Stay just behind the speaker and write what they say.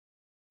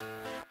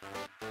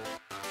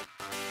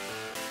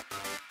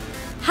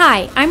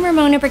Hi, I'm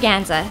Ramona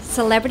Braganza,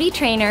 celebrity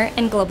trainer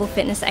and global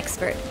fitness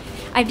expert.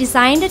 I've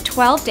designed a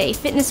 12-day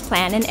fitness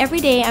plan, and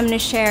every day I'm going to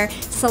share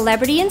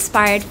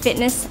celebrity-inspired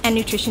fitness and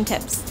nutrition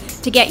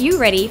tips to get you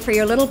ready for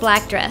your little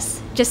black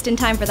dress, just in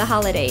time for the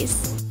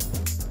holidays.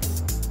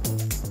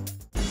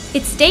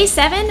 It's day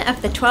 7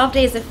 of the 12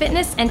 days of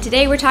fitness, and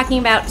today we're talking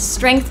about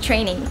strength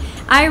training.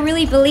 I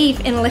really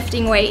believe in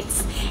lifting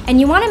weights, and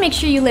you want to make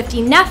sure you lift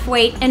enough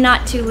weight and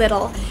not too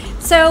little.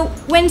 So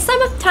when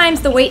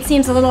sometimes the weight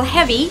seems a little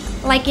heavy,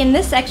 like in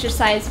this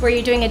exercise where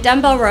you're doing a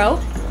dumbbell row,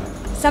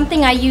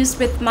 something I used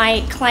with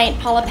my client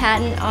Paula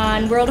Patton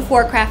on World of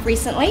Warcraft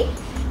recently,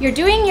 you're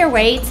doing your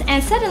weights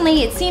and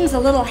suddenly it seems a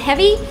little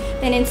heavy,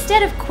 then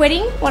instead of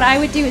quitting, what I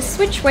would do is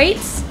switch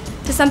weights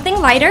to something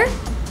lighter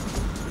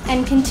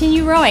and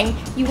continue rowing.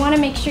 You want to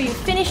make sure you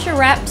finish your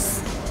reps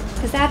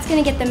because that's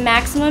going to get the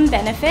maximum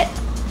benefit,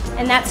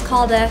 and that's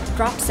called a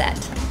drop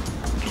set.